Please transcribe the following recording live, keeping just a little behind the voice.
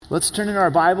Let's turn in our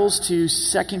Bibles to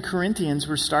 2 Corinthians.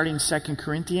 We're starting 2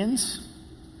 Corinthians.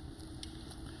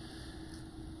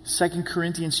 2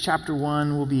 Corinthians chapter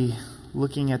 1, we'll be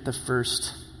looking at the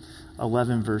first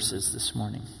 11 verses this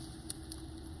morning.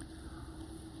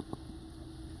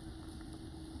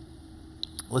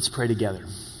 Let's pray together.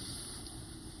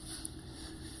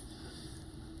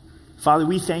 Father,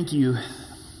 we thank you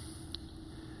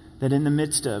that in the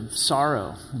midst of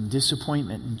sorrow and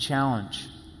disappointment and challenge,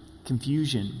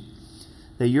 confusion,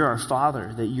 that you're our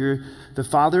Father, that you're the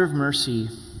Father of mercy,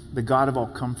 the God of all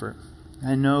comfort.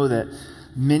 I know that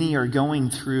many are going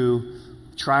through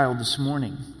trial this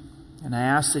morning, and I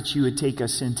ask that you would take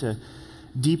us into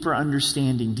deeper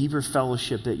understanding, deeper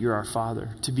fellowship that you're our Father,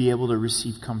 to be able to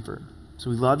receive comfort. So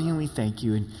we love you and we thank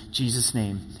you. In Jesus'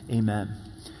 name, amen.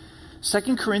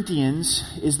 2 Corinthians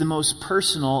is the most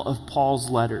personal of Paul's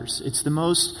letters. It's the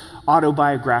most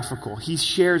autobiographical. He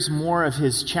shares more of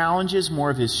his challenges,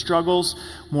 more of his struggles,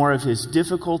 more of his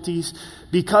difficulties.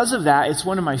 Because of that, it's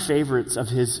one of my favorites of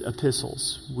his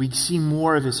epistles. We see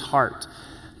more of his heart.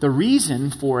 The reason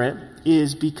for it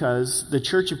is because the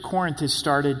church of Corinth has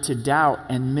started to doubt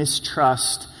and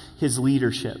mistrust his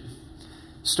leadership,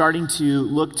 starting to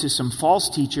look to some false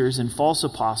teachers and false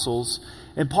apostles.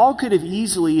 And Paul could have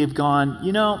easily have gone,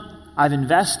 I've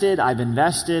invested.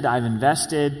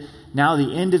 Now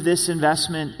the end of this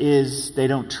investment is they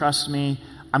don't trust me.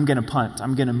 I'm going to punt.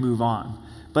 I'm going to move on.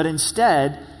 But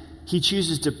instead, he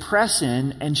chooses to press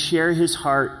in and share his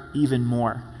heart even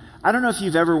more. I don't know if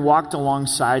you've ever walked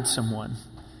alongside someone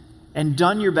and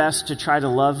done your best to try to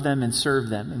love them and serve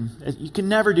them. And you can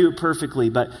never do it perfectly,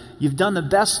 but you've done the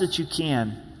best that you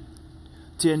can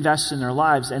to invest in their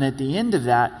lives. And at the end of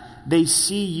that, they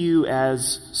see you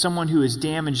as someone who has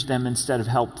damaged them instead of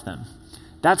helped them.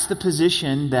 That's the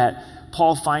position that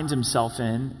Paul finds himself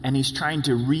in, and he's trying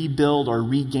to rebuild or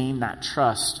regain that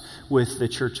trust with the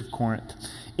church of Corinth.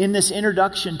 In this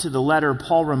introduction to the letter,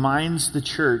 Paul reminds the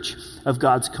church of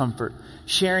God's comfort,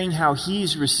 sharing how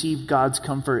he's received God's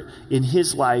comfort in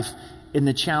his life in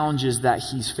the challenges that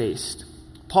he's faced.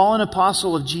 Paul, an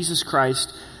apostle of Jesus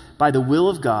Christ by the will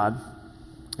of God,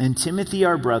 and Timothy,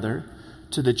 our brother,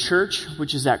 to the church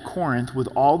which is at Corinth with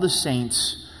all the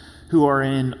saints who are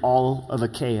in all of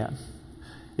Achaia.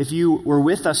 If you were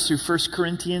with us through 1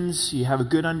 Corinthians, you have a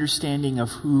good understanding of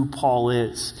who Paul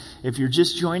is. If you're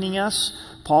just joining us,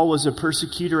 Paul was a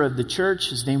persecutor of the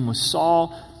church. His name was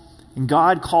Saul, and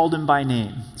God called him by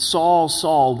name. Saul,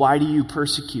 Saul, why do you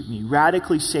persecute me?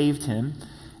 Radically saved him.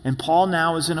 And Paul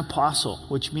now is an apostle,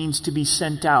 which means to be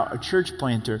sent out, a church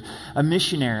planter, a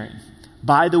missionary,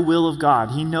 by the will of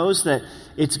God. He knows that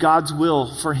it's God's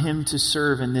will for him to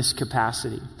serve in this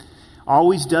capacity.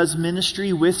 Always does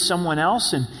ministry with someone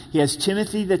else, and he has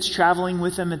Timothy that's traveling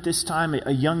with him at this time,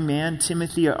 a young man,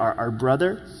 Timothy, our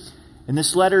brother. And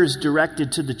this letter is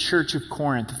directed to the church of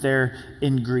Corinth there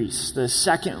in Greece, the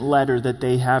second letter that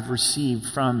they have received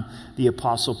from the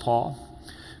Apostle Paul.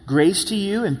 Grace to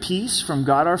you and peace from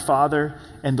God our Father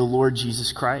and the Lord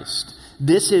Jesus Christ.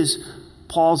 This is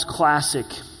Paul's classic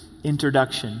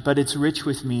introduction, but it's rich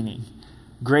with meaning.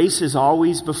 Grace is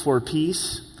always before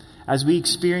peace. As we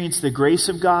experience the grace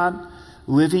of God,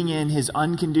 living in his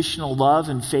unconditional love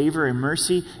and favor and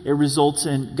mercy, it results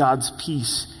in God's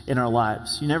peace in our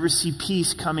lives. You never see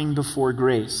peace coming before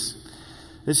grace.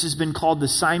 This has been called the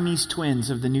Siamese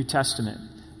twins of the New Testament.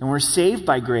 And we're saved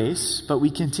by grace, but we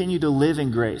continue to live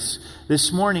in grace.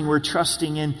 This morning, we're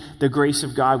trusting in the grace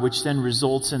of God, which then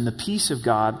results in the peace of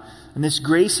God. And this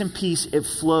grace and peace, it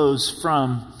flows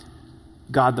from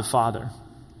God the Father.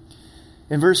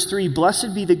 In verse 3,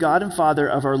 blessed be the God and Father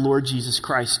of our Lord Jesus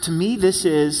Christ. To me, this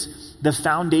is the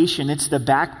foundation. It's the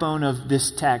backbone of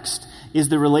this text, is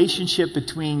the relationship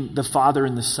between the Father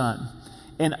and the Son,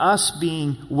 and us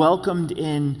being welcomed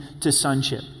into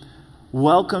sonship,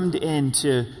 welcomed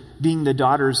into being the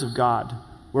daughters of God,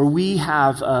 where we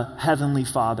have a heavenly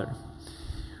Father.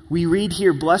 We read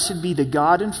here, blessed be the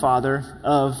God and Father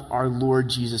of our Lord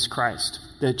Jesus Christ.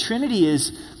 The Trinity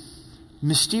is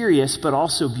mysterious, but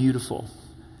also beautiful.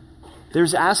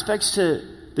 There's aspects to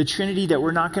the Trinity that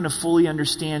we're not going to fully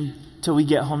understand till we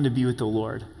get home to be with the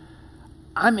Lord.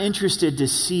 I'm interested to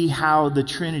see how the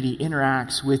Trinity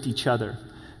interacts with each other,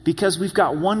 because we've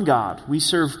got one God. We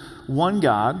serve one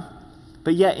God,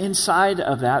 but yet inside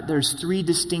of that, there's three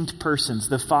distinct persons,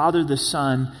 the Father, the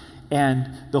Son, and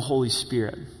the Holy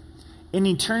Spirit. In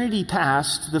eternity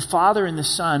past, the Father and the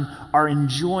Son are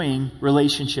enjoying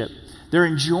relationship. They're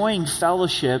enjoying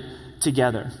fellowship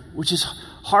together, which is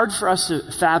hard for us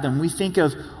to fathom. We think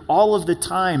of all of the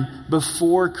time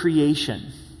before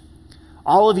creation,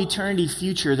 All of eternity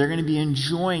future, they're going to be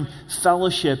enjoying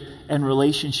fellowship and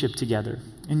relationship together.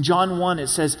 In John 1, it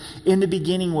says, "In the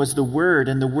beginning was the Word,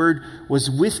 and the Word was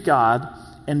with God,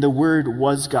 and the Word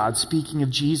was God." Speaking of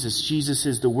Jesus, Jesus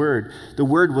is the Word. The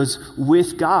Word was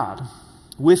with God,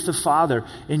 with the Father,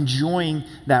 enjoying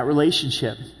that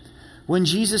relationship. When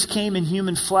Jesus came in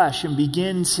human flesh and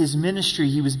begins his ministry,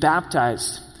 he was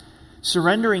baptized,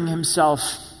 surrendering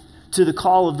himself to the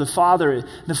call of the Father.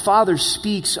 The Father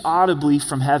speaks audibly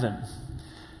from heaven.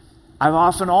 I've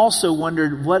often also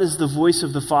wondered, what does the voice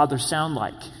of the Father sound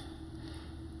like?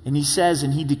 And he says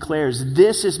and he declares,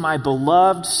 "This is my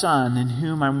beloved Son in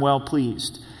whom I'm well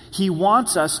pleased." He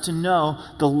wants us to know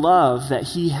the love that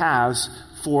he has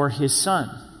for his Son.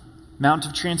 Mount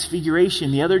of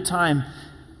Transfiguration, the other time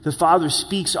the Father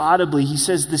speaks audibly, he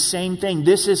says the same thing.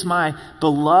 "This is my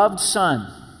beloved Son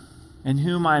in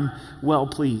whom I'm well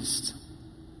pleased."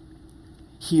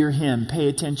 Hear him, pay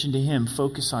attention to him,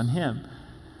 focus on him.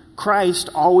 Christ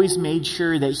always made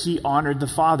sure that he honored the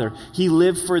Father. He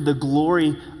lived for the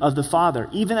glory of the Father,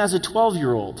 even as a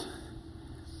 12-year-old.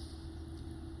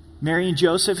 Mary and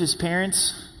Joseph, his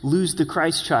parents, lose the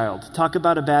Christ child. Talk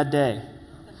about a bad day.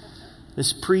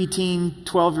 This preteen,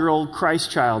 12-year-old Christ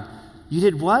child. You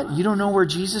did what? You don't know where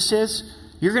Jesus is?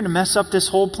 You're going to mess up this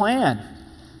whole plan.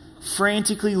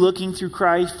 Frantically looking for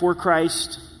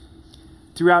Christ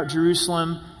throughout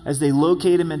Jerusalem. As they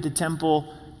locate him at the temple,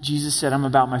 Jesus said, "I'm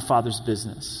about my Father's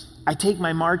business. I take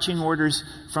my marching orders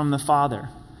from the Father."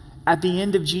 At the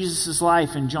end of Jesus'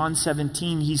 life in John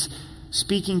 17, he's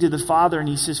speaking to the Father and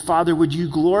he says, "Father, would you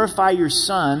glorify your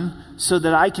Son so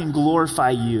that I can glorify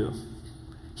you?"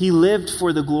 He lived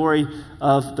for the glory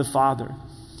of the Father.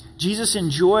 Jesus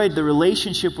enjoyed the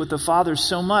relationship with the Father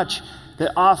so much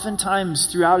that oftentimes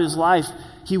throughout his life,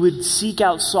 he would seek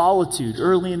out solitude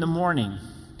early in the morning,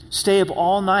 stay up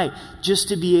all night just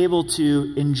to be able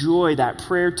to enjoy that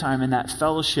prayer time and that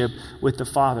fellowship with the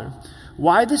Father.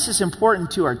 Why this is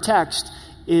important to our text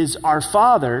is our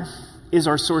Father is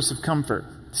our source of comfort.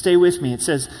 Stay with me. It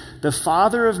says, "The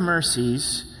Father of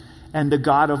mercies and the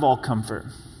God of all comfort."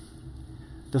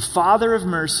 The Father of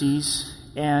mercies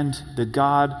and the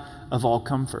God of all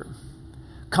comfort.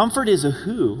 Comfort is a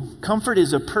who. Comfort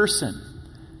is a person.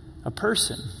 A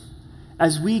person.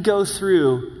 As we go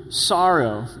through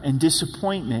sorrow and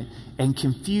disappointment and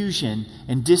confusion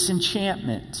and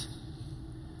disenchantment,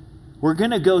 we're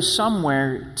going to go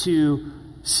somewhere to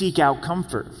seek out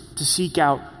comfort, to seek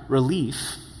out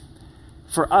relief.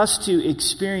 For us to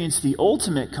experience the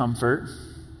ultimate comfort,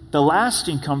 the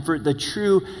lasting comfort, the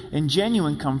true and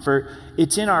genuine comfort,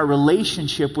 it's in our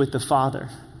relationship with the Father.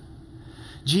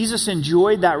 Jesus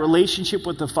enjoyed that relationship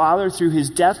with the Father through his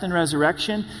death and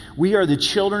resurrection. We are the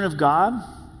children of God.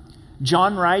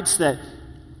 John writes that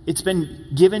it's been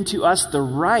given to us the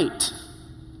right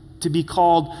to be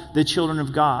called the children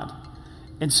of God.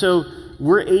 And so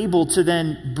we're able to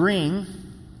then bring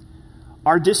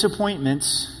our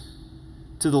disappointments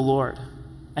to the Lord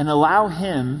and allow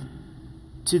him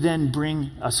to then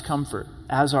bring us comfort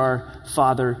as our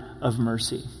Father of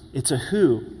mercy. It's a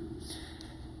who.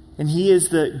 And he is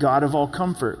the God of all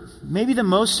comfort. Maybe the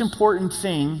most important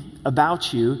thing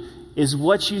about you is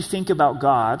what you think about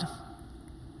God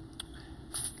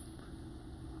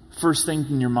first thing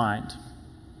in your mind.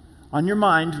 On your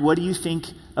mind, what do you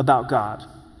think about God?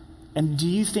 And do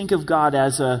you think of God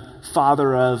as a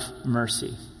Father of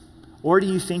mercy? Or do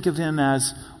you think of him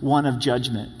as one of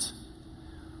judgment?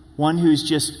 One who's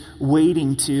just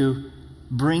waiting to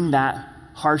bring that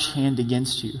harsh hand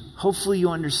against you. Hopefully you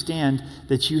understand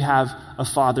that you have a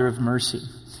Father of mercy.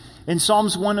 In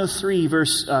Psalms 103,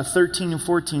 verse 13 and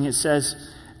 14, it says,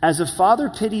 "As a father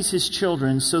pities his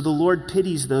children, so the Lord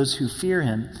pities those who fear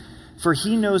him. For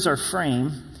he knows our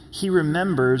frame. He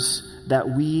remembers that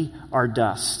we are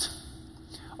dust."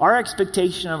 Our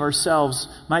expectation of ourselves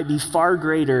might be far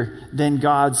greater than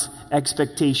God's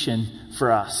expectation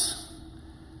for us.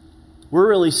 We're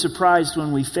really surprised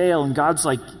when we fail, and God's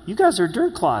like, "You guys are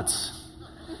dirt clods.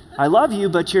 I love you,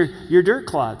 but you're dirt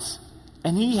clods."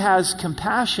 And he has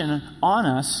compassion on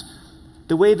us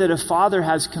the way that a father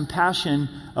has compassion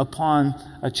upon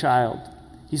a child.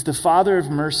 He's the Father of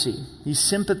mercy. He's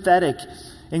sympathetic.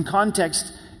 In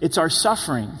context, it's our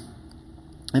suffering.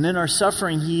 And in our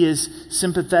suffering, he is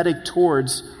sympathetic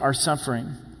towards our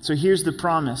suffering. So here's the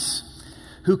promise.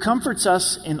 Who comforts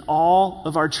us in all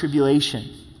of our tribulation.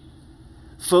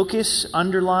 Focus,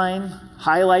 underline,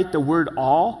 highlight the word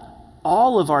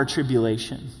all of our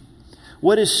tribulation.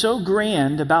 What is so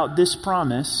grand about this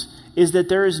promise is that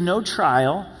there is no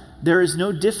trial, there is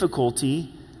no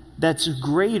difficulty that's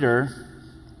greater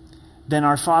than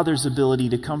our Father's ability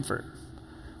to comfort.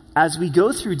 as we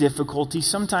go through difficulty,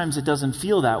 sometimes it doesn't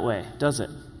feel that way, does it?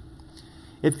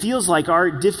 It feels like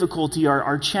our difficulty,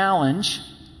 our challenge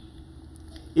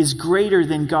is greater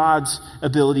than God's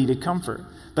ability to comfort.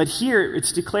 But here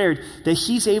it's declared that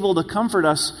he's able to comfort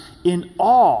us in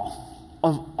all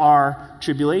of our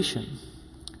tribulation.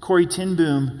 Corrie ten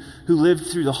Boom, who lived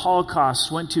through the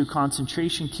Holocaust, went to a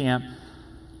concentration camp.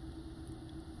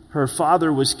 Her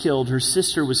father was killed. Her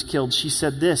sister was killed. She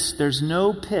said this, "There's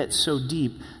no pit so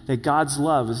deep that God's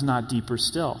love is not deeper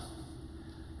still."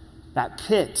 That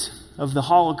pit of the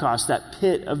Holocaust, that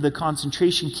pit of the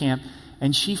concentration camp,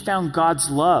 and she found God's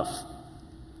love,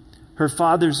 her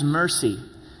father's mercy,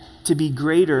 to be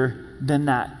greater than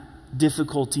that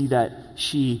difficulty that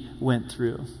she went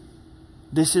through.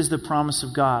 This is the promise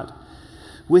of God.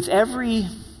 With every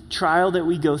trial that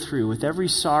we go through, with every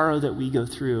sorrow that we go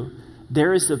through,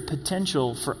 there is the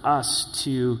potential for us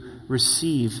to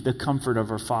receive the comfort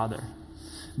of our Father.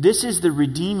 This is the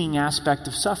redeeming aspect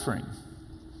of suffering.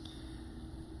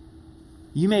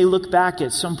 You may look back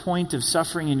at some point of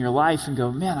suffering in your life and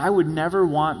go, man, I would never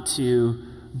want to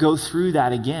go through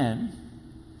that again.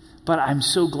 But I'm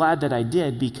so glad that I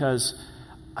did, because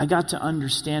I got to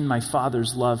understand my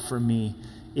Father's love for me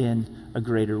in a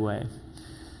greater way.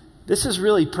 This is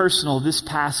really personal. This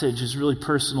passage is really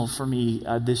personal for me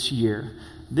this year.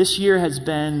 This year has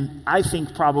been, I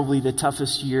think, probably the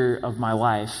toughest year of my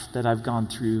life that I've gone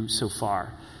through so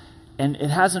far. And it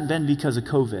hasn't been because of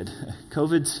COVID.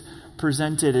 COVID's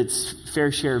presented its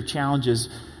fair share of challenges,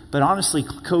 but honestly,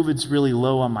 COVID's really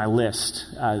low on my list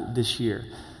this year.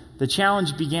 The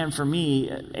challenge began for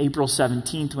me April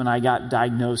 17th when I got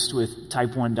diagnosed with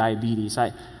type 1 diabetes.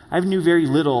 I knew very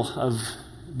little of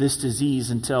this disease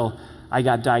until I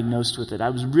got diagnosed with it. I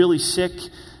was really sick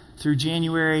through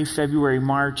January, February,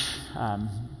 March.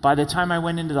 By the time I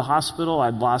went into the hospital,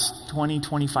 I'd lost 20,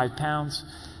 25 pounds.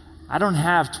 I don't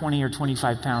have 20 or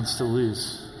 25 pounds to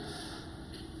lose.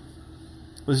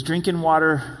 Was drinking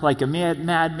water like a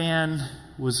madman,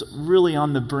 was really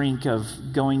on the brink of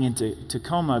going into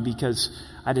coma because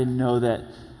I didn't know that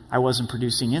I wasn't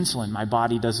producing insulin. My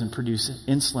body doesn't produce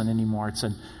insulin anymore. It's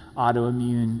an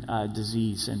autoimmune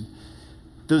disease. And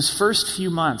those first few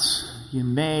months,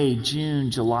 May,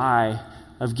 June, July,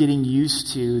 of getting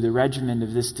used to the regimen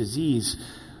of this disease,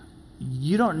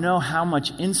 you don't know how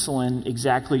much insulin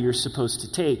exactly you're supposed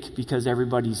to take because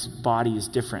everybody's body is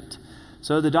different.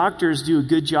 So the doctors do a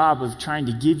good job of trying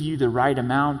to give you the right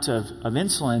amount of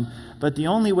insulin, but the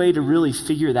only way to really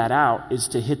figure that out is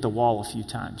to hit the wall a few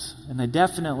times. And I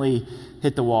definitely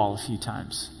hit the wall a few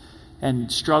times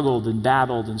and struggled and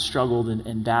battled and struggled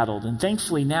and battled. And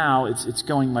thankfully now it's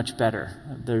going much better.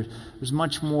 There's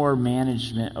much more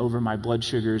management over my blood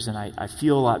sugars, and I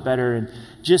feel a lot better. And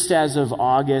just as of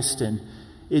August and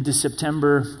into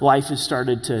September, life has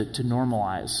started to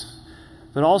normalize.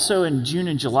 But also in June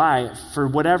and July, for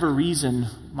whatever reason,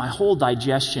 my whole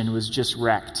digestion was just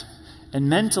wrecked. And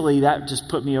mentally, that just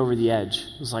put me over the edge.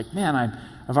 It was like, man,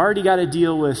 I've already got to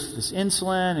deal with this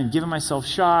insulin and giving myself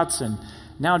shots, and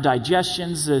now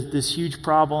digestion's this huge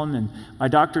problem. And my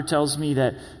doctor tells me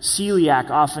that celiac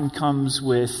often comes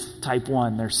with type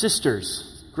 1. They're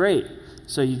sisters. Great.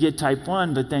 So you get type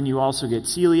 1, but then you also get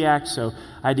celiac. So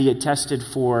I had to get tested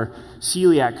for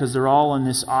celiac because they're all in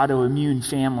this autoimmune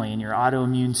family, and your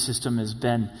autoimmune system has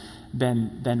been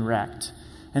wrecked.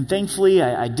 And thankfully,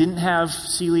 I didn't have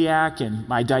celiac, and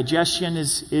my digestion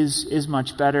is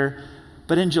much better.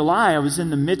 But in July, I was in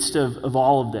the midst of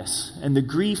all of this, and the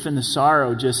grief and the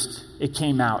sorrow it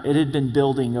came out. It had been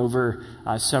building over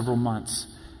several months.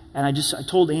 And I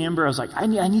told Amber, I was like, I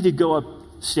need to go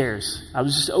upstairs. I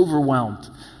was just overwhelmed.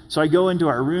 So I go into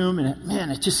our room,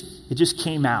 and it just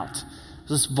came out.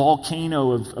 This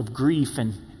volcano of grief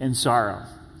and sorrow.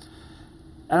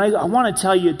 And I want to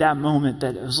tell you at that moment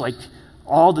that it was like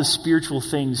all the spiritual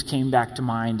things came back to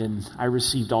mind, and I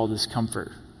received all this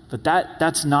comfort. But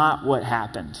that's not what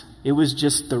happened. It was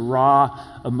just the raw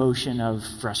emotion of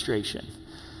frustration.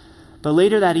 But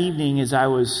later that evening, as I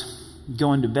was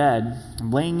going to bed,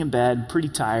 I'm laying in bed, pretty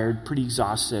tired, pretty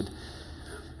exhausted.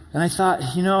 And I thought,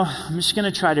 I'm just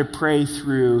going to try to pray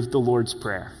through the Lord's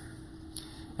Prayer.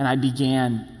 And I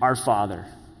began, Our Father.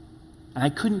 And I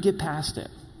couldn't get past it.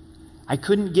 I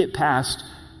couldn't get past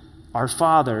Our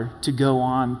Father to go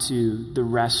on to the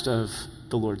rest of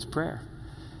the Lord's Prayer.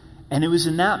 And it was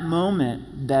in that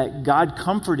moment that God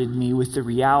comforted me with the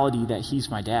reality that He's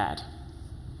my dad.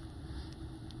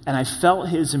 And I felt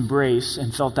His embrace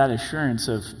and felt that assurance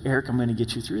of, Eric, I'm going to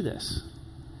get you through this.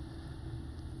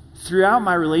 Throughout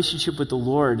my relationship with the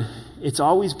Lord, it's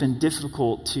always been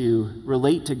difficult to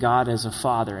relate to God as a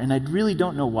father. And I really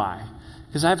don't know why.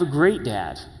 Because I have a great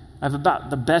dad. I have about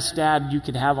the best dad you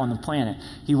could have on the planet.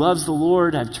 He loves the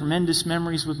Lord. I have tremendous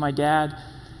memories with my dad.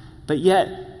 But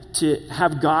yet, to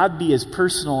have God be as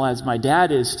personal as my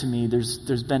dad is to me,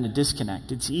 there's been a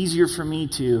disconnect. It's easier for me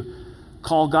to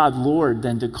call God Lord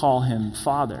than to call him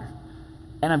Father.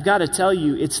 And I've got to tell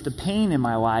you, it's the pain in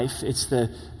my life, it's the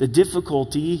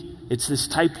difficulty, it's this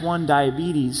type 1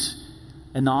 diabetes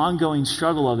and the ongoing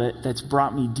struggle of it that's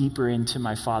brought me deeper into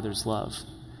my Father's love.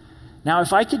 Now,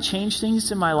 if I could change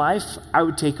things in my life, I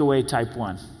would take away type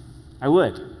 1. I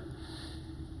would.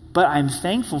 But I'm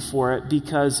thankful for it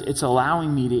because it's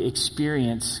allowing me to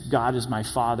experience God as my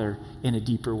Father in a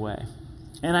deeper way.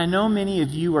 And I know many of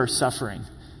you are suffering.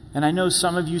 And I know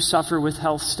some of you suffer with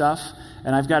health stuff.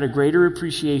 And I've got a greater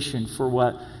appreciation for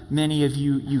what many of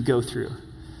you go through.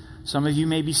 Some of you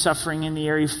may be suffering in the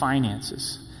area of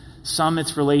finances. Some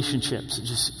it's relationships. It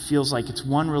just feels like it's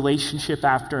one relationship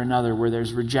after another where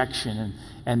there's rejection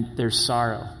and there's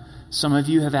sorrow. Some of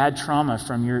you have had trauma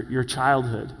from your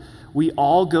childhood. We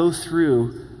all go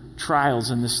through trials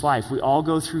in this life. We all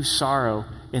go through sorrow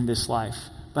in this life.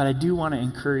 But I do want to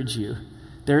encourage you.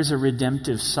 There's a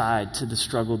redemptive side to the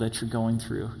struggle that you're going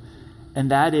through.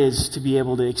 And that is to be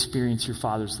able to experience your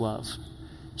Father's love.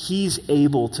 He's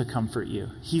able to comfort you.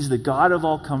 He's the God of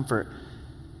all comfort.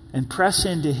 And press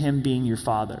into him being your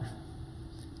Father.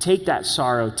 Take that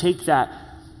sorrow, take that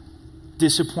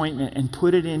disappointment and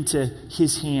put it into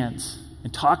his hands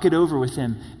and talk it over with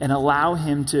him and allow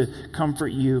him to comfort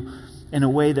you in a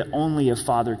way that only a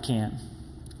father can.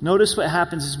 Notice what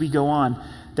happens as we go on,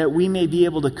 that we may be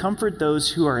able to comfort those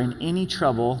who are in any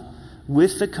trouble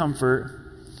with the comfort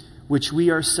which we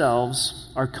ourselves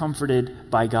are comforted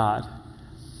by God.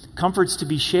 Comfort's to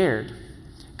be shared.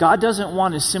 God doesn't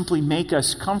want to simply make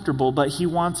us comfortable, but he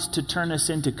wants to turn us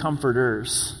into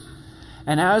comforters.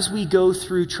 And as we go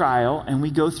through trial and we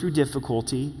go through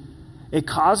difficulty, it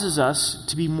causes us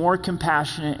to be more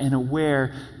compassionate and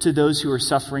aware to those who are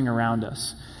suffering around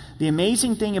us. The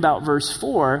amazing thing about verse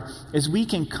 4 is we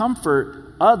can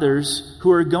comfort others who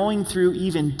are going through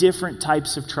even different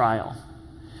types of trial.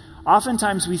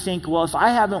 Oftentimes we think, well, if I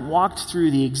haven't walked through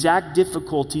the exact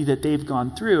difficulty that they've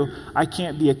gone through, I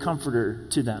can't be a comforter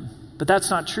to them. But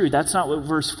that's not true. That's not what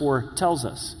verse 4 tells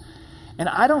us. And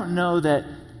I don't know that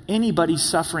anybody's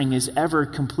suffering is ever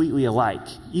completely alike.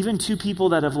 Even two people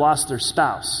that have lost their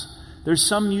spouse. There's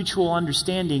some mutual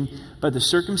understanding, but the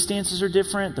circumstances are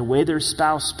different. The way their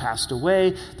spouse passed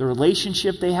away, the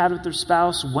relationship they had with their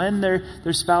spouse, when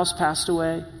their spouse passed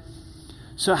away.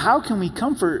 So how can we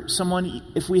comfort someone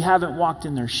if we haven't walked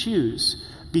in their shoes?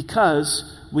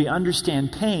 Because we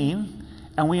understand pain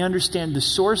and we understand the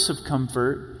source of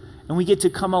comfort, and we get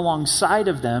to come alongside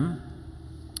of them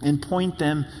and point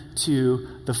them to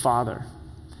the Father.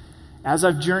 As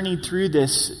I've journeyed through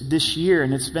this year,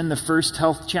 and it's been the first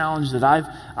health challenge that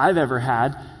I've ever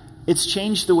had, it's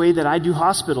changed the way that I do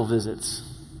hospital visits.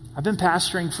 I've been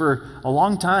pastoring for a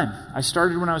long time. I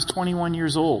started when I was 21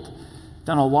 years old.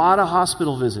 Done a lot of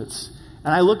hospital visits.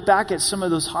 And I look back at some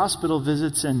of those hospital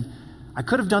visits and I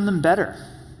could have done them better.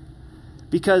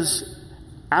 Because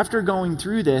after going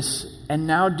through this and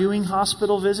now doing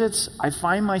hospital visits, I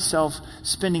find myself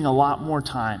spending a lot more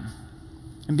time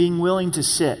and being willing to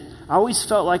sit. I always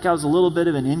felt like I was a little bit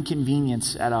of an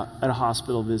inconvenience at a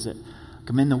hospital visit.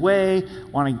 I'm in the way,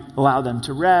 want to allow them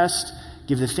to rest,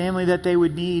 give the family that they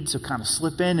would need, so kind of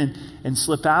slip in and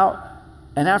slip out.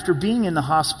 And after being in the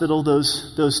hospital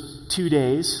those 2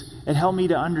 days, it helped me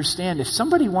to understand if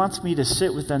somebody wants me to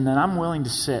sit with them, then I'm willing to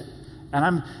sit. And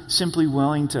I'm simply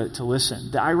willing to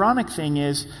listen. The ironic thing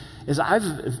is I've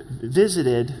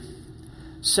visited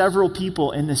several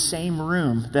people in the same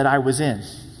room that I was in.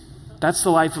 That's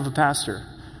the life of a pastor.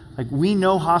 Like, we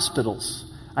know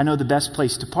hospitals. I know the best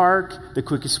place to park, the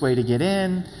quickest way to get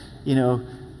in. You know,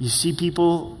 you see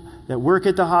people that work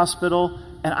at the hospital.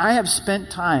 And I have spent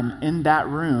time in that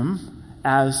room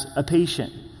as a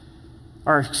patient.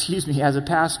 As a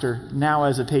pastor, now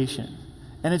as a patient.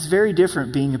 And it's very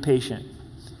different being a patient.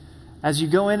 As you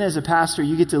go in as a pastor,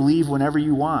 you get to leave whenever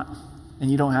you want.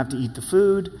 And you don't have to eat the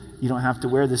food. You don't have to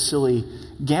wear the silly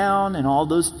gown and all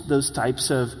those types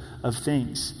of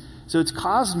things. So it's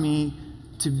caused me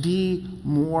to be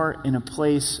more in a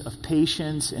place of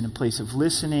patience, in a place of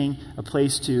listening, a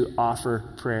place to offer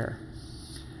prayer.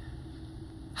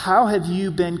 How have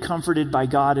you been comforted by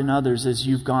God and others as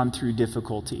you've gone through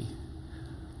difficulty?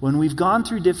 When we've gone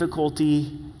through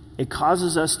difficulty, it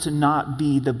causes us to not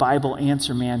be the Bible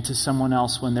answer man to someone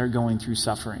else when they're going through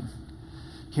suffering.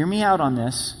 Hear me out on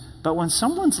this, but when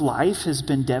someone's life has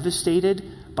been devastated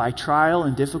by trial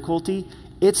and difficulty,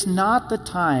 it's not the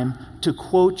time to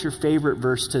quote your favorite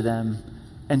verse to them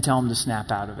and tell them to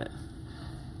snap out of it.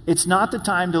 It's not the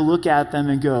time to look at them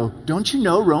and go, don't you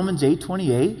know Romans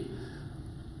 8:28?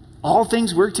 All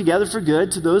things work together for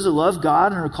good to those that love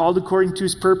God and are called according to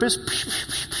his purpose.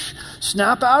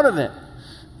 Snap out of it.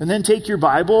 And then take your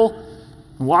Bible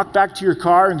and walk back to your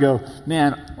car and go,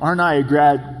 man, aren't I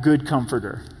a good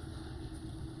comforter?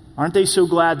 Aren't they so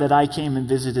glad that I came and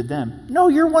visited them? No,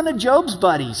 you're one of Job's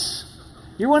buddies.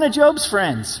 You're one of Job's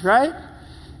friends, right?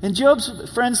 And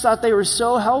Job's friends thought they were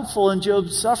so helpful in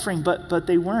Job's suffering, but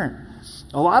they weren't.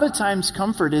 A lot of times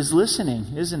comfort is listening,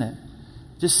 isn't it?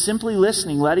 Just simply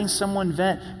listening, letting someone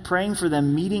vent, praying for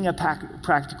them, meeting a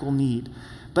practical need.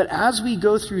 But as we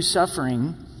go through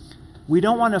suffering, we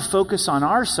don't want to focus on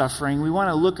our suffering. We want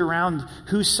to look around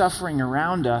who's suffering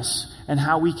around us and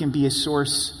how we can be a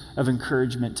source of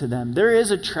encouragement to them. There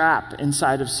is a trap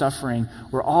inside of suffering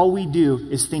where all we do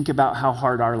is think about how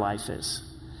hard our life is.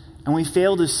 And we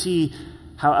fail to see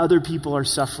how other people are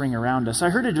suffering around us. I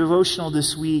heard a devotional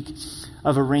this week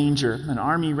of a ranger, an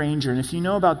army ranger. And if you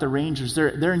know about the rangers,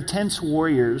 they're intense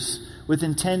warriors with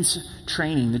intense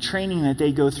training. The training that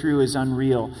they go through is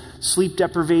unreal. Sleep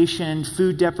deprivation,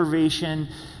 food deprivation.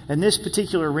 And this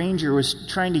particular ranger was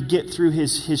trying to get through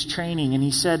his training. And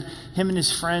he said him and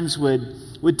his friends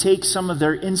would take some of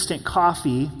their instant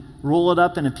coffee, roll it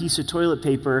up in a piece of toilet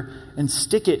paper, and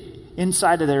stick it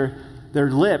inside of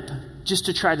their lip just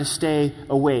to try to stay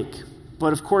awake.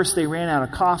 But of course, they ran out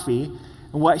of coffee.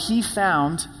 And what he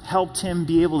found helped him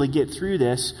be able to get through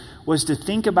this was to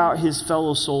think about his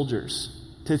fellow soldiers,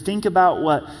 to think about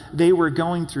what they were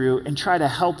going through and try to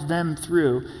help them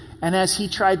through. And as he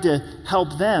tried to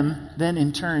help them, then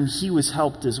in turn, he was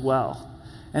helped as well.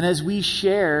 And as we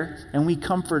share and we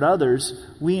comfort others,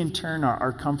 we in turn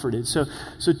are comforted. So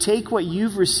take what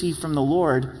you've received from the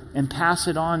Lord and pass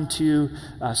it on to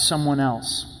someone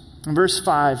else. In verse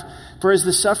 5, for as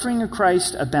the suffering of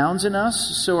Christ abounds in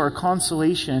us, so our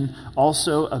consolation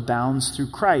also abounds through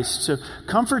Christ. So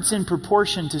comfort's in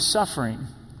proportion to suffering.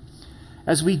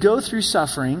 As we go through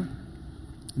suffering,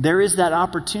 there is that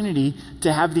opportunity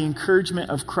to have the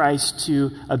encouragement of Christ to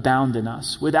abound in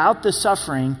us. Without the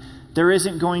suffering, there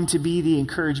isn't going to be the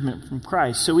encouragement from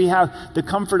Christ. So we have the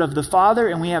comfort of the Father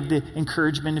and we have the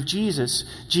encouragement of Jesus.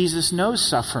 Jesus knows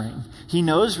suffering. He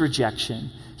knows rejection.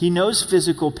 He knows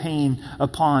physical pain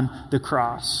upon the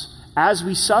cross. As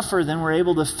we suffer, then we're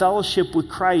able to fellowship with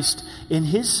Christ in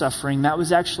his suffering. That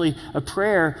was actually a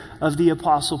prayer of the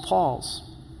Apostle Paul's.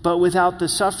 But without the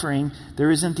suffering,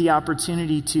 there isn't the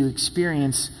opportunity to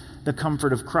experience the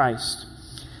comfort of Christ.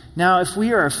 Now, if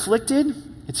we are afflicted,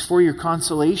 it's for your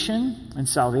consolation and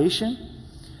salvation,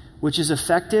 which is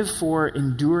effective for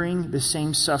enduring the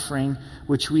same suffering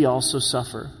which we also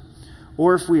suffer.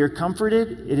 Or if we are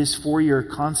comforted, it is for your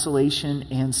consolation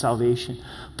and salvation.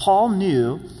 Paul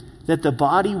knew that the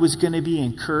body was going to be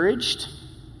encouraged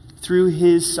through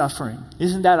his suffering.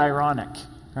 Isn't that ironic,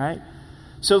 right?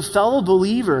 So fellow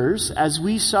believers, as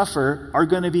we suffer, are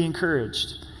going to be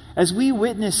encouraged. As we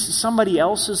witness somebody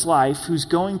else's life who's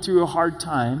going through a hard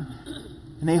time,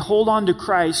 and they hold on to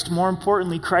Christ, more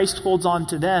importantly, Christ holds on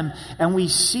to them, and we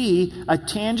see a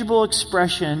tangible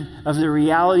expression of the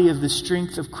reality of the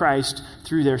strength of Christ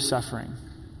through their suffering.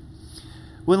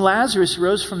 When Lazarus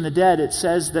rose from the dead, it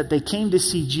says that they came to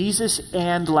see Jesus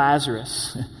and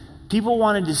Lazarus. People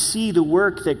wanted to see the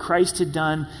work that Christ had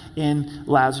done in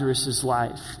Lazarus'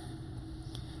 life.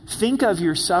 Think of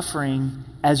your suffering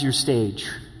as your stage.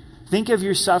 Think of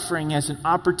your suffering as an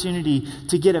opportunity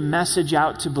to get a message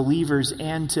out to believers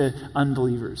and to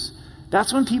unbelievers.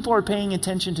 That's when people are paying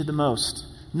attention to the most.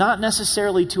 Not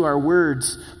necessarily to our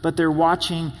words, but they're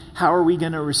watching how are we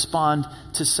going to respond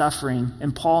to suffering.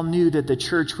 And Paul knew that the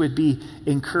church would be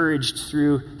encouraged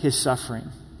through his suffering.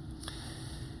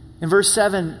 In verse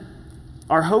 7,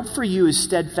 our hope for you is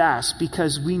steadfast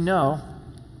because we know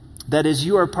that as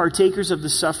you are partakers of the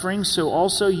suffering, so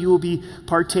also you will be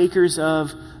partakers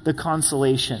of the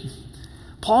consolation.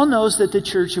 Paul knows that the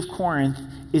church of Corinth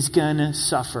is going to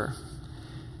suffer.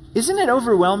 Isn't it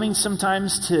overwhelming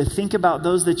sometimes to think about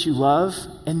those that you love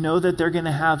and know that they're going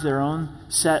to have their own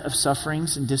set of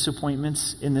sufferings and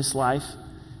disappointments in this life?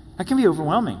 That can be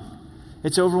overwhelming.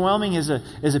 It's overwhelming as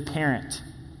a parent.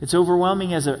 It's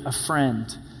overwhelming as a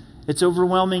friend. It's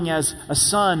overwhelming as a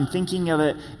son, thinking of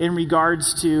it in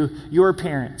regards to your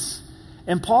parents.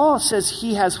 And Paul says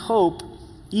he has hope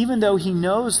even though he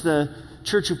knows the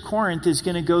church of Corinth is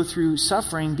going to go through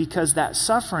suffering, because that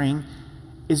suffering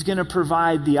is going to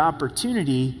provide the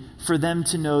opportunity for them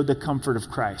to know the comfort of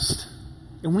Christ.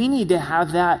 And we need to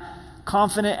have that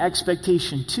confident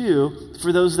expectation too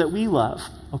for those that we love.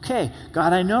 Okay,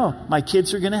 God, I know my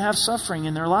kids are going to have suffering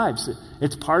in their lives.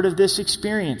 It's part of this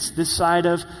experience, this side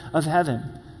of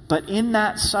heaven. But in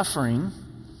that suffering,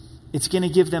 it's going to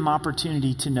give them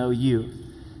opportunity to know you.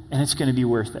 And it's going to be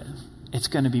worth it. It's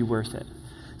going to be worth it.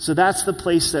 So that's the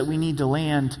place that we need to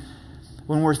land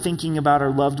when we're thinking about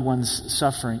our loved ones'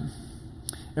 suffering.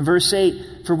 In verse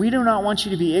 8, for we do not want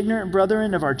you to be ignorant,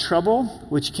 brethren, of our trouble,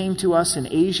 which came to us in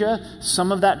Asia.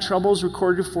 Some of that trouble is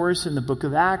recorded for us in the book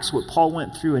of Acts, what Paul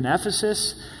went through in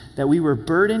Ephesus, that we were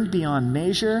burdened beyond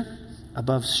measure,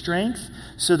 above strength,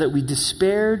 so that we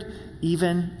despaired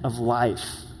even of life.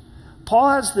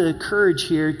 Paul has the courage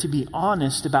here to be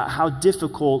honest about how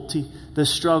difficult the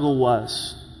struggle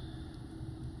was.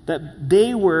 That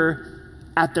they were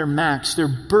at their max. They're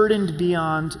burdened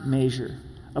beyond measure,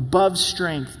 above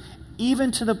strength,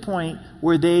 even to the point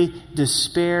where they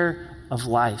despair of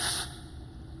life.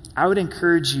 I would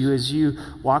encourage you as you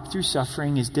walk through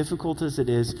suffering, as difficult as it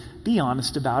is, be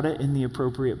honest about it in the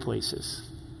appropriate places.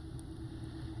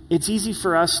 It's easy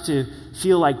for us to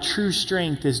feel like true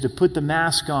strength is to put the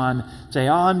mask on, say,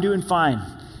 oh, I'm doing fine.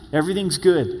 Everything's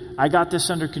good. I got this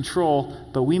under control,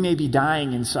 but we may be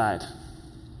dying inside.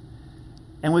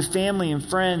 And with family and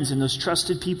friends and those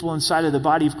trusted people inside of the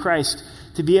body of Christ,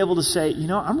 to be able to say, you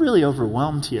know, I'm really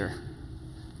overwhelmed here.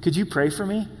 Could you pray for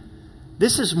me?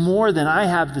 This is more than I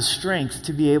have the strength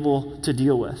to be able to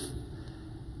deal with.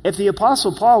 If the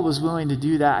Apostle Paul was willing to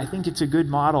do that, I think it's a good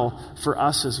model for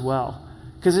us as well.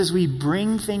 Because as we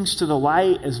bring things to the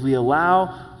light, as we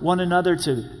allow one another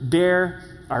to bear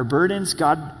our burdens,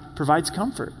 God provides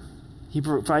comfort. He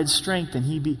provides strength and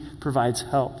He provides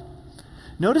help.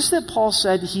 Notice that Paul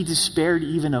said he despaired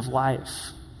even of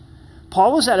life.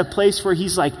 Paul was at a place where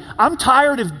he's like, I'm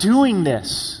tired of doing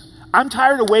this. I'm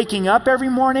tired of waking up every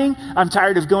morning. I'm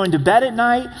tired of going to bed at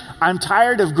night. I'm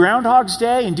tired of Groundhog's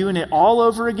Day and doing it all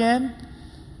over again.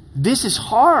 This is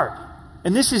hard.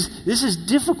 And this is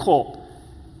difficult.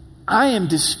 I am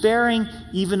despairing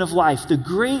even of life. The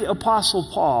great Apostle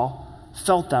Paul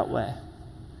felt that way.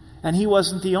 And he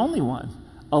wasn't the only one.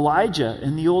 Elijah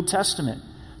in the Old Testament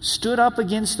stood up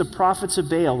against the prophets of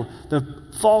Baal, the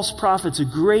false prophets, a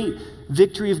great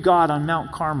victory of God on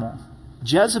Mount Carmel.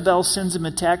 Jezebel sends him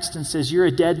a text and says, you're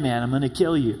a dead man, I'm going to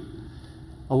kill you.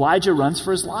 Elijah runs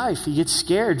for his life. He gets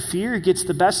scared. Fear gets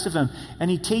the best of him.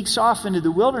 And he takes off into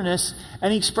the wilderness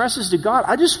and he expresses to God,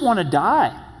 I just want to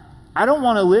die. I don't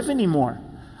want to live anymore.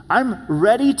 I'm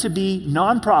ready to be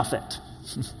non-prophet.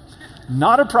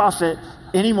 Not a prophet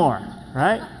anymore,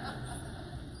 right?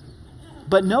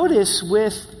 But notice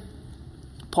with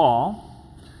Paul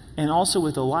and also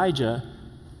with Elijah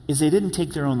is they didn't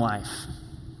take their own life.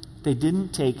 They didn't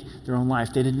take their own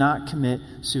life. They did not commit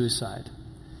suicide.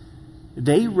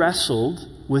 They wrestled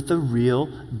with a real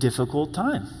difficult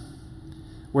time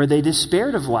where they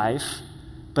despaired of life,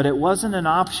 but it wasn't an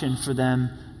option for them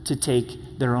to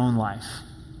take their own life.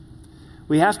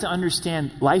 We have to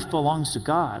understand life belongs to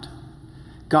God.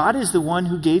 God is the one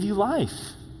who gave you life.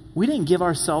 We didn't give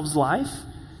ourselves life.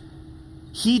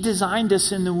 He designed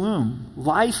us in the womb.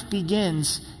 Life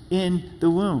begins in the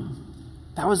womb.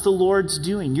 That was the Lord's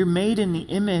doing. You're made in the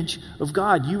image of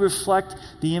God. You reflect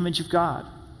the image of God.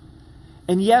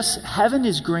 And yes, heaven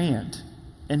is grand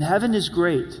and heaven is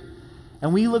great.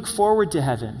 And we look forward to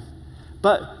heaven.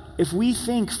 But if we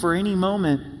think for any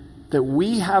moment that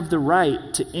we have the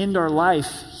right to end our life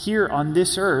here on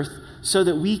this earth so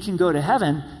that we can go to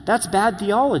heaven, that's bad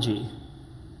theology.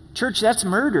 Church, that's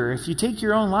murder. If you take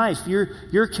your own life,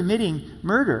 you're committing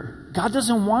murder. God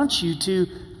doesn't want you to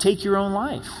take your own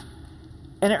life.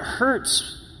 And it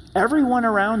hurts everyone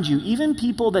around you, even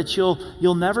people that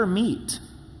you'll never meet.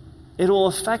 It'll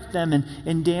affect them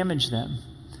and damage them.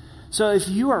 So if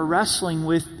you are wrestling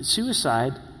with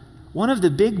suicide, one of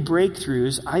the big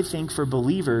breakthroughs, I think, for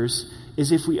believers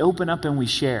is if we open up and we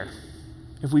share.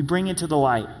 If we bring it to the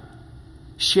light.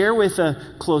 Share with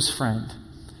a close friend.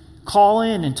 Call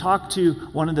in and talk to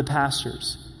one of the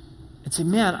pastors. And say,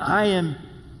 man, I am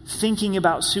thinking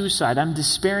about suicide. I'm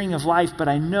despairing of life, but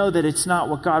I know that it's not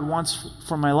what God wants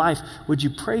for my life. Would you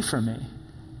pray for me?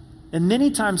 And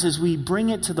many times as we bring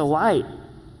it to the light,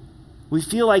 we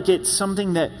feel like it's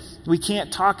something that we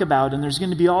can't talk about, and there's going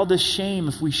to be all this shame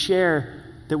if we share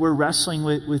that we're wrestling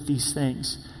with these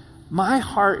things. My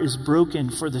heart is broken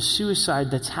for the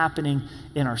suicide that's happening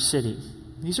in our city.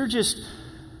 These are just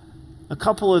a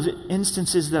couple of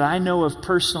instances that I know of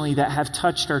personally that have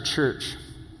touched our church.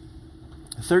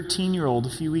 A 13-year-old a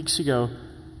few weeks ago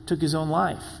took his own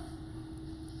life.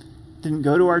 Didn't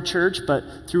go to our church, but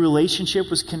through relationship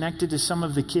was connected to some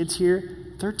of the kids here.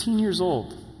 13 years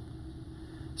old.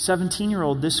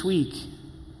 17-year-old this week,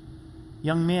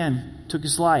 young man took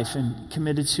his life and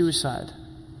committed suicide.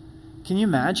 Can you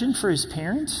imagine for his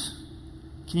parents?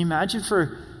 Can you imagine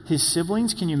for his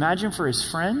siblings? Can you imagine for his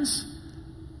friends?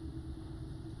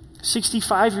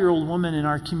 65-year-old woman in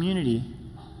our community,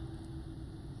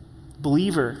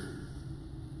 believer.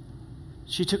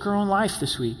 She took her own life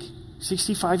this week,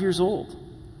 65 years old.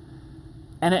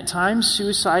 And at times,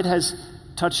 suicide has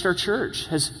touched our church,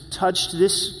 has touched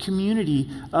this community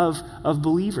of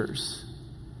believers.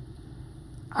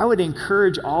 I would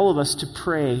encourage all of us to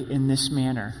pray in this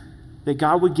manner, that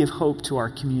God would give hope to our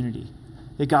community,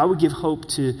 that God would give hope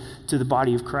to the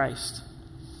body of Christ.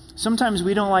 Sometimes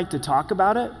we don't like to talk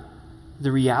about it,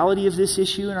 the reality of this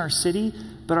issue in our city,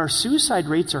 but our suicide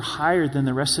rates are higher than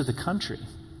the rest of the country.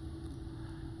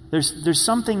 There's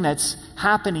something that's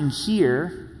happening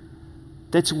here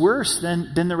that's worse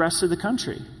than the rest of the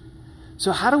country.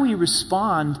 So how do we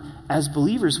respond as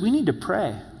believers? We need to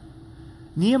pray.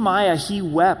 Nehemiah, he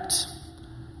wept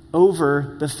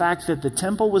over the fact that the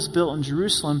temple was built in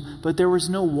Jerusalem, but there was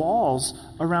no walls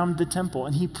around the temple.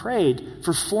 And he prayed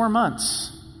for 4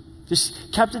 months.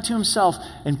 Just kept it to himself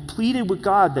and pleaded with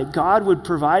God that God would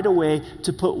provide a way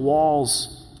to put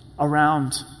walls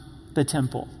around the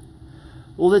temple.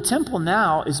 Well, the temple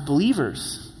now is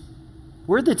believers.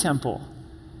 We're the temple.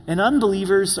 And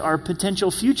unbelievers are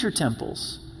potential future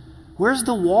temples. Where's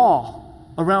the wall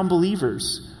around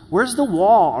believers? Where's the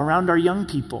wall around our young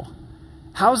people?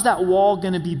 How's that wall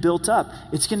going to be built up?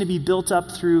 It's going to be built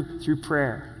up through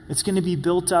prayer. It's going to be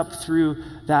built up through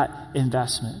that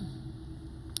investment.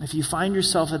 If you find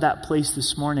yourself at that place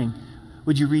this morning,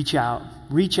 would you reach out?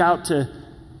 Reach out to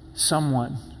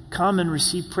someone. Come and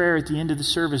receive prayer at the end of the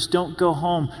service. Don't go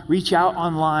home. Reach out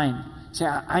online. Say,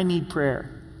 I need prayer.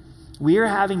 We are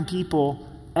having people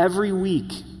every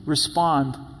week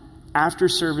respond after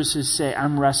services, say,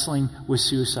 I'm wrestling with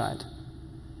suicide.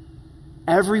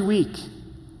 Every week.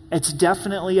 It's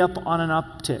definitely up on an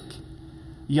uptick.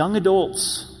 Young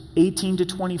adults, 18 to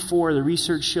 24, the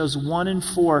research shows 1 in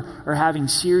 4 are having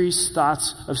serious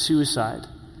thoughts of suicide.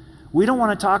 We don't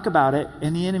want to talk about it,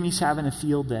 and the enemy's having a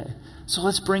field day. So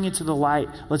let's bring it to the light.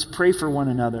 Let's pray for one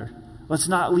another. Let's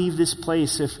not leave this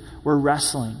place if we're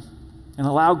wrestling, and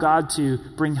allow God to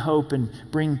bring hope and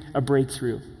bring a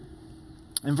breakthrough.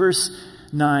 In verse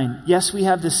 9, yes, we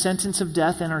have the sentence of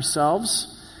death in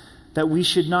ourselves, that we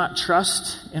should not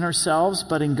trust in ourselves,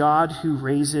 but in God who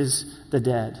raises the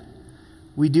dead.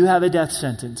 We do have a death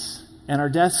sentence, and our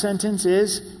death sentence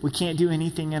is we can't do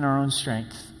anything in our own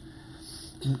strength.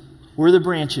 We're the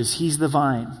branches, he's the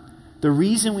vine. The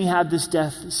reason we have this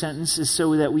death sentence is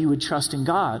so that we would trust in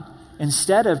God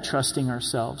instead of trusting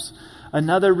ourselves.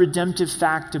 Another redemptive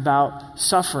fact about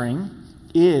suffering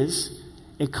is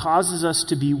it causes us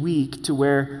to be weak to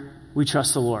where we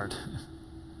trust the Lord.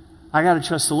 I got to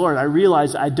trust the Lord. I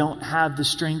realize I don't have the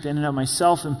strength in and of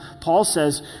myself. And Paul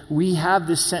says we have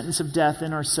this sentence of death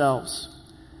in ourselves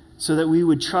so that we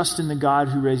would trust in the God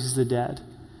who raises the dead.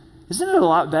 Isn't it a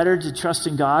lot better to trust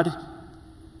in God,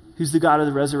 who's the God of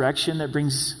the resurrection that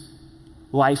brings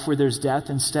life where there's death,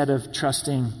 instead of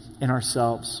trusting in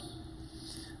ourselves?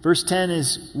 Verse 10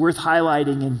 is worth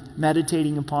highlighting and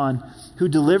meditating upon. Who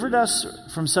delivered us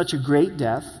from such a great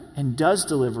death and does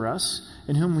deliver us,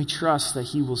 in whom we trust that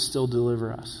he will still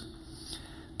deliver us.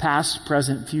 Past,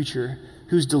 present, future,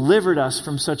 who's delivered us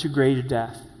from such a great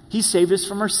death. He saved us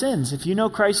from our sins. If you know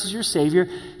Christ as your Savior,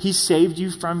 he's saved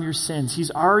you from your sins. He's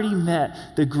already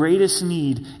met the greatest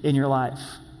need in your life.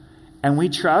 And we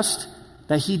trust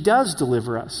that he does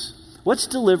deliver us. What's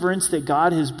deliverance that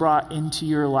God has brought into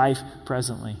your life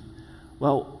presently?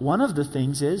 Well, one of the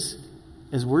things is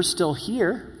we're still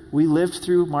here. We lived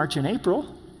through March and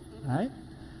April, right?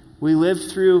 We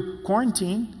lived through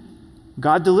quarantine.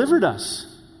 God delivered us.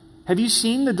 Have you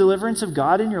seen the deliverance of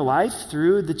God in your life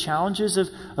through the challenges of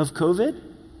COVID?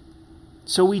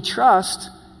 So we trust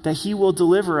that he will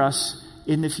deliver us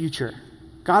in the future.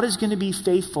 God is going to be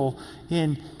faithful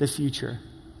in the future.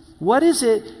 What is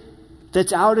it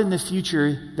that's out in the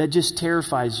future that just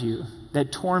terrifies you,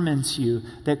 that torments you,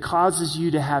 that causes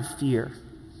you to have fear?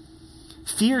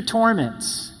 Fear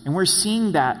torments, and we're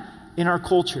seeing that in our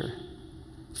culture.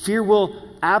 Fear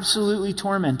will absolutely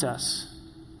torment us.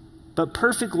 But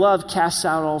perfect love casts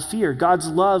out all fear. God's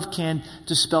love can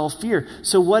dispel fear.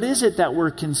 So what is it that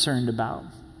we're concerned about?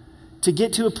 To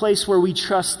get to a place where we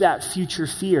trust that future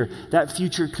fear, that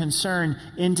future concern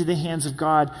into the hands of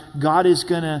God, God is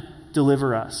going to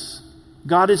deliver us.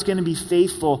 God is going to be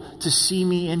faithful to see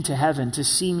me into heaven, to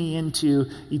see me into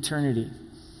eternity.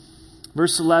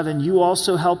 Verse 11, you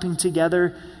also helping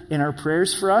together in our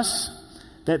prayers for us,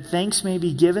 that thanks may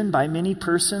be given by many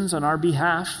persons on our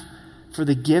behalf for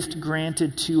the gift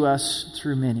granted to us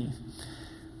through many.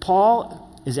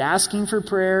 Paul is asking for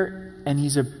prayer, and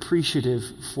he's appreciative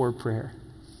for prayer.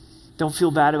 Don't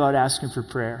feel bad about asking for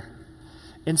prayer.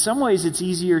 In some ways, it's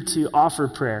easier to offer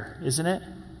prayer, isn't it,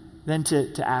 than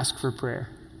to ask for prayer.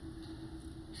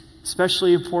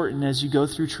 Especially important as you go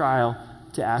through trial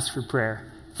to ask for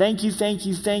prayer. Thank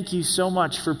you so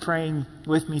much for praying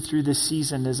with me through this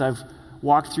season as I've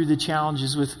walked through the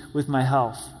challenges with my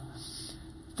health.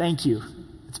 Thank you.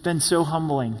 It's been so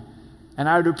humbling, and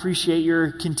I would appreciate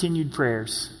your continued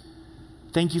prayers.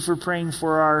 Thank you for praying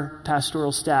for our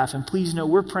pastoral staff, and please know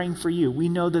we're praying for you. We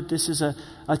know that this is a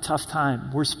tough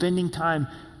time. We're spending time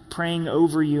praying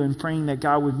over you and praying that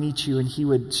God would meet you and he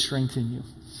would strengthen you.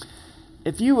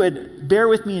 If you would bear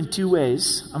with me in 2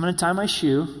 ways, I'm going to tie my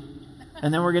shoe,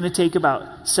 and then we're going to take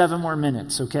about 7 more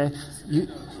minutes, okay?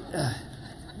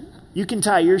 You can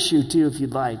tie your shoe too if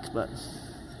you'd like. But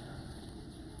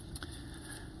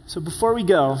so before we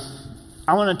go,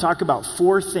 I want to talk about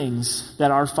 4 things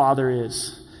that our Father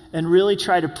is, and really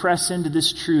try to press into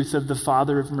this truth of the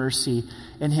Father of mercy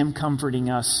and him comforting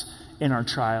us in our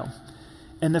trial.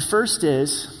 And the first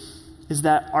is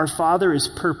that our Father is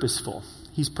purposeful.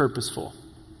 He's purposeful.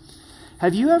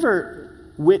 Have you ever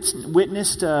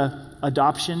witnessed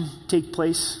adoption take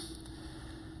place?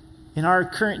 In our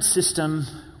current system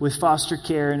with foster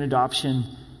care and adoption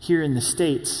here in the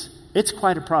States, it's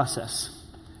quite a process.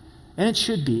 And it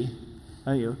should be.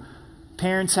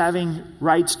 Parents having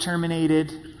rights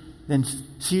terminated, then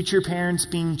future parents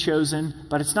being chosen.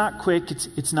 But it's not quick.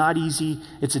 It's not easy.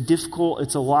 It's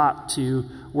a lot to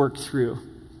work through.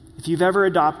 If you've ever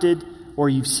adopted or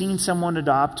you've seen someone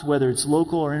adopt, whether it's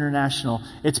local or international,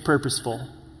 it's purposeful.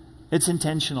 It's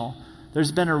intentional.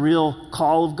 There's been a real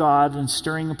call of God and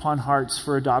stirring upon hearts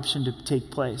for adoption to take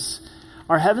place.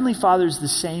 Our Heavenly Father is the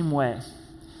same way.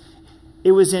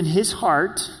 It was in his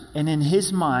heart and in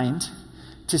his mind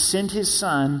to send his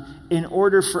Son in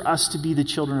order for us to be the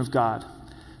children of God.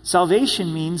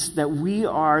 Salvation means that we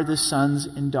are the sons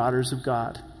and daughters of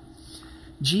God.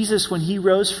 Jesus, when he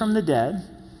rose from the dead,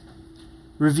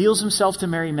 reveals himself to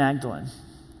Mary Magdalene.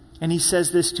 And he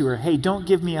says this to her, hey, don't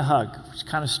give me a hug, which is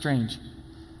kind of strange.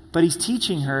 But he's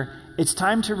teaching her, it's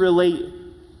time to relate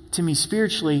to me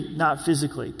spiritually, not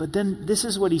physically. But then this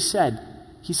is what he said.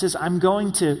 He says, I'm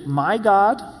going to my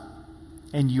God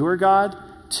and your God,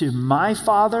 to my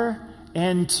Father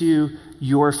and to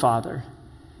your Father.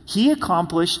 He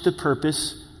accomplished the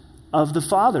purpose of the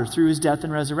Father through his death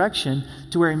and resurrection,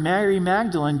 to where Mary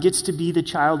Magdalene gets to be the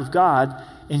child of God,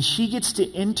 and she gets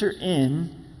to enter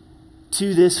in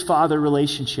to this Father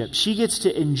relationship. She gets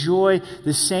to enjoy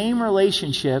the same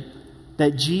relationship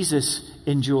that Jesus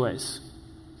enjoys.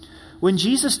 When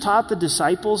Jesus taught the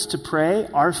disciples to pray,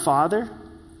 Our Father,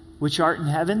 which art in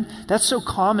heaven, that's so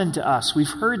common to us. We've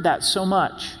heard that so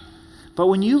much. But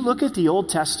when you look at the Old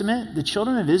Testament, the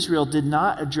children of Israel did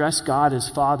not address God as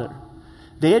Father.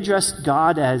 They addressed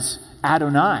God as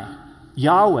Adonai,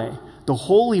 Yahweh, the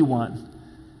Holy One,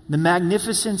 the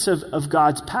magnificence of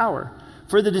God's power.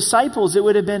 For the disciples, it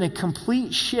would have been a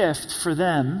complete shift for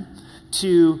them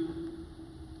to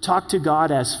talk to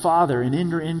God as Father and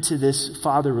enter into this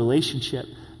Father relationship.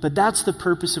 But that's the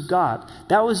purpose of God.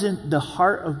 That was in the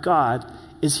heart of God,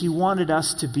 is he wanted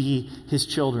us to be his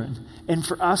children. And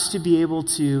for us to be able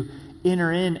to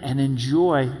enter in and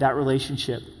enjoy that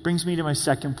relationship. Brings me to my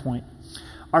second point.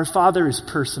 Our Father is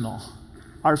personal.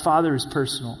 Our Father is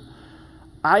personal.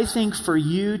 I think for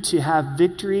you to have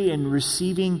victory in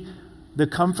receiving the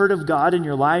comfort of God in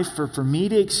your life, for me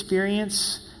to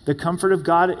experience the comfort of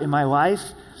God in my life,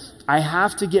 I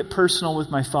have to get personal with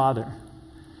my Father.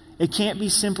 It can't be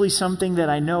simply something that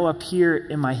I know up here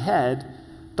in my head,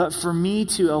 but for me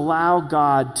to allow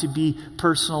God to be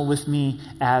personal with me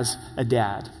as a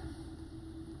dad.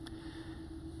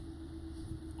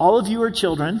 All of you are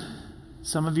children.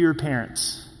 Some of you are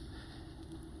parents.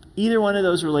 Either one of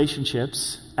those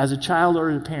relationships, as a child or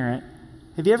a parent,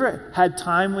 have you ever had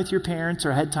time with your parents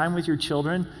or had time with your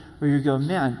children where you go,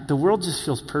 man, the world just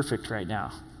feels perfect right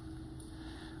now.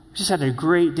 Just had a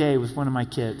great day with one of my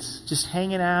kids. Just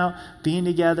hanging out, being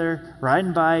together,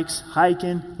 riding bikes,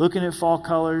 hiking, looking at fall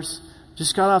colors.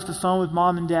 Just got off the phone with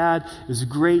mom and dad. It was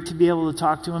great to be able to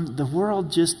talk to them. The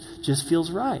world just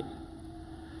feels right.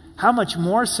 How much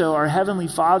more so our Heavenly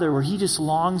Father, where he just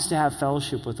longs to have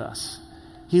fellowship with us.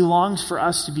 He longs for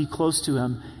us to be close to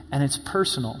him, and it's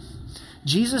personal.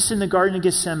 Jesus in the Garden of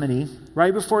Gethsemane,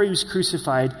 right before he was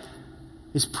crucified,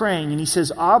 is praying, and he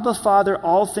says, Abba, Father,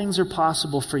 all things are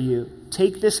possible for you.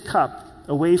 Take this cup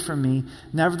away from me.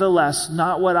 Nevertheless,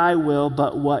 not what I will,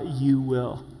 but what you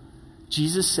will.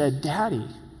 Jesus said, Daddy,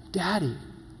 Daddy,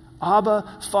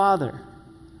 Abba, Father,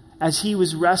 as he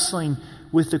was wrestling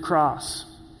with the cross.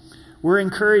 We're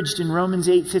encouraged in Romans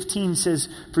 8:15 says,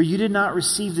 for you did not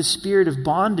receive the spirit of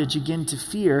bondage again to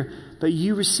fear, but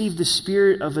you received the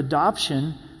spirit of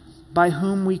adoption by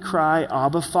whom we cry,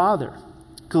 Abba, Father.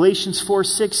 Galatians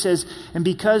 4:6 says, and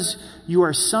because you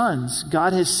are sons,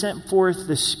 God has sent forth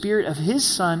the Spirit of His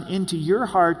Son into your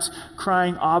hearts,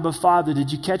 crying, Abba, Father.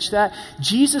 Did you catch that?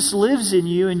 Jesus lives in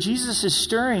you, and Jesus is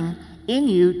stirring in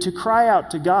you to cry out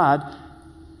to God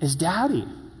as Daddy,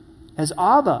 as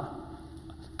Abba.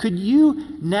 Could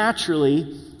you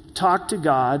naturally talk to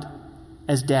God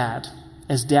as Dad,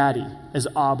 as Daddy, as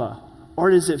Abba?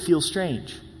 Or does it feel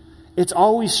strange? It's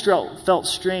always felt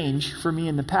strange for me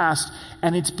in the past,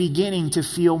 and it's beginning to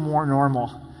feel more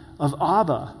normal of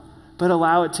Abba, but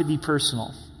allow it to be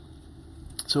personal.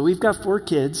 So we've got 4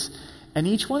 kids, and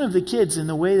each one of the kids, in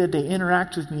the way that they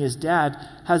interact with me as Dad,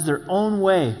 has their own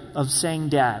way of saying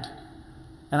Dad.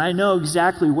 And I know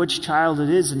exactly which child it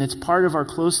is, and it's part of our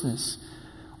closeness.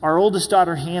 Our oldest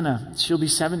daughter, Hannah, she'll be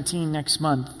 17 next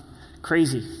month.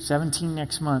 Crazy, 17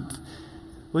 next month.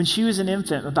 When she was an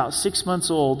infant, about 6 months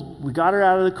old, we got her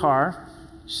out of the car.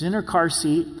 She's in her car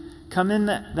seat, come in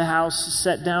the house,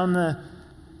 set down the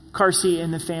car seat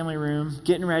in the family room,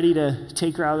 getting ready to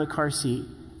take her out of the car seat.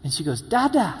 And she goes,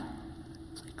 Dada.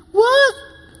 Like, what?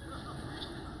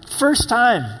 First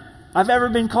time I've ever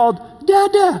been called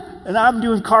Dada. And I'm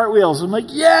doing cartwheels. I'm like,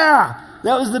 yeah.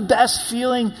 That was the best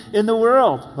feeling in the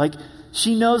world. Like,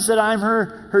 she knows that I'm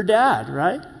her dad,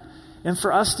 right? And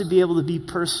for us to be able to be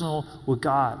personal with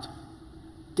God.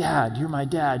 Dad, you're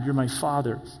my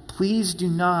father. Please do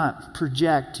not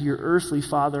project your earthly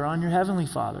father on your heavenly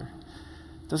Father.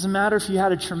 Doesn't matter if you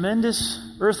had a tremendous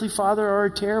earthly father or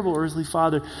a terrible earthly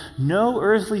father. No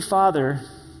earthly father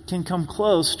can come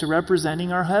close to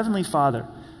representing our heavenly Father.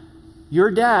 Your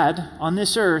dad on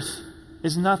this earth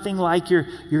is nothing like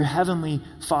your heavenly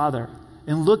Father.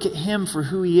 And look at him for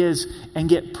who he is and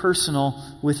get personal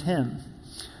with him.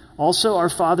 Also, our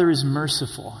Father is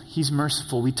merciful. He's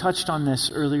merciful. We touched on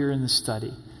this earlier in the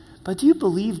study. But do you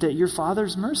believe that your Father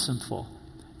is merciful?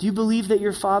 Do you believe that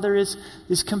your Father is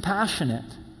compassionate?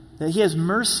 That he has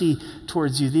mercy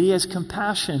towards you, that he has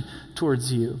compassion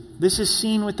towards you? This is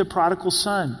seen with the prodigal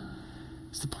son.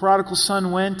 As the prodigal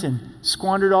son went and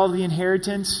squandered all the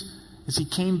inheritance, as he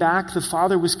came back, the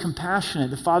Father was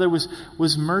compassionate. The Father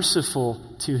was merciful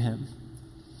to him.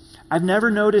 I've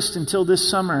never noticed until this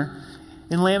summer,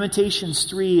 in Lamentations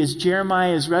 3, as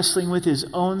Jeremiah is wrestling with his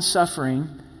own suffering,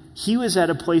 he was at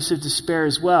a place of despair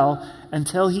as well,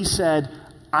 until he said,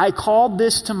 I called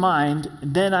this to mind,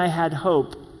 then I had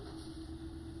hope.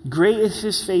 Great is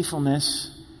his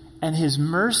faithfulness, and his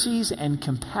mercies and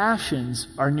compassions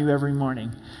are new every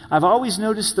morning. I've always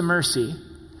noticed the mercy,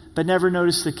 but never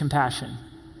noticed the compassion.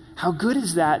 How good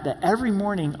is that every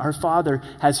morning our Father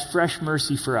has fresh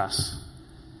mercy for us?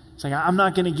 It's like, I'm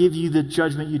not going to give you the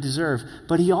judgment you deserve,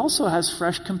 but he also has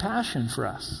fresh compassion for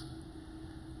us.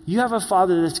 You have a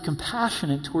Father that's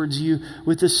compassionate towards you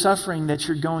with the suffering that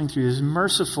you're going through, is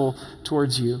merciful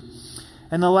towards you.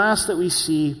 And the last that we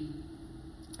see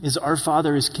is our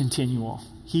Father is continual.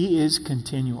 He is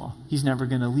continual. He's never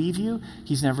going to leave you.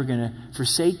 He's never going to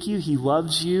forsake you. He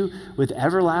loves you with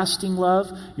everlasting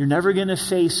love. You're never going to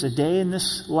face a day in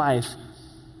this life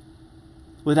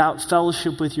without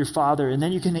fellowship with your Father. And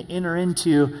then you're going to enter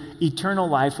into eternal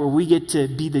life where we get to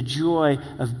be the joy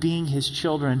of being his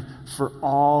children for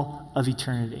all of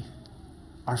eternity.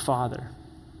 Our Father.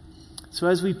 So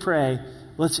as we pray,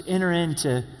 let's enter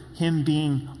into him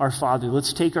being our Father.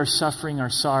 Let's take our suffering, our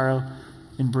sorrow,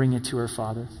 and bring it to our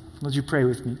Father. Would you pray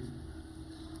with me?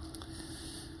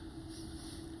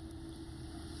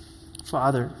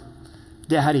 Father,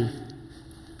 Daddy,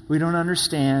 we don't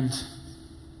understand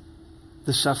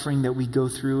the suffering that we go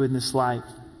through in this life.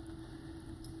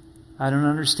 I don't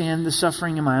understand the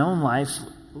suffering in my own life,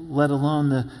 let alone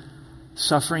the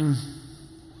suffering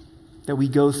that we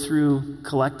go through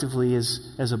collectively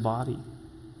as a body.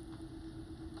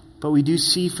 But we do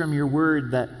see from your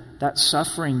word that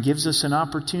suffering gives us an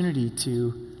opportunity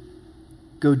to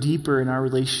go deeper in our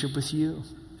relationship with you,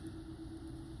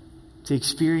 to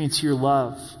experience your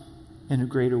love in a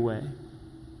greater way.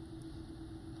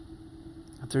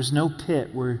 That there's no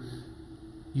pit where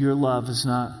your love is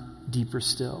not deeper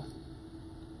still.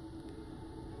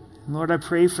 And Lord, I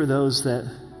pray for those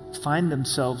that find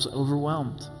themselves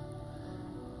overwhelmed,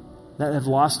 that have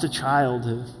lost a child,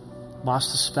 have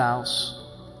lost a spouse,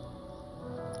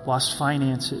 lost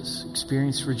finances,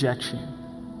 experienced rejection,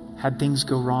 had things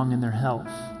go wrong in their health.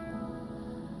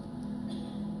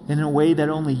 In a way that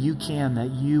only you can,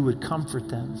 that you would comfort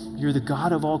them. You're the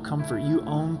God of all comfort. You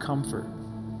own comfort.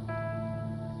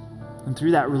 And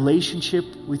through that relationship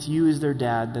with you as their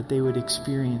dad, that they would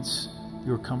experience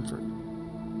your comfort.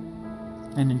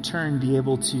 And in turn, be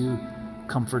able to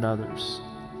comfort others.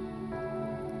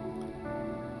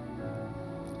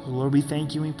 So Lord, we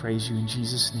thank you and we praise you in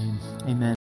Jesus' name. Amen.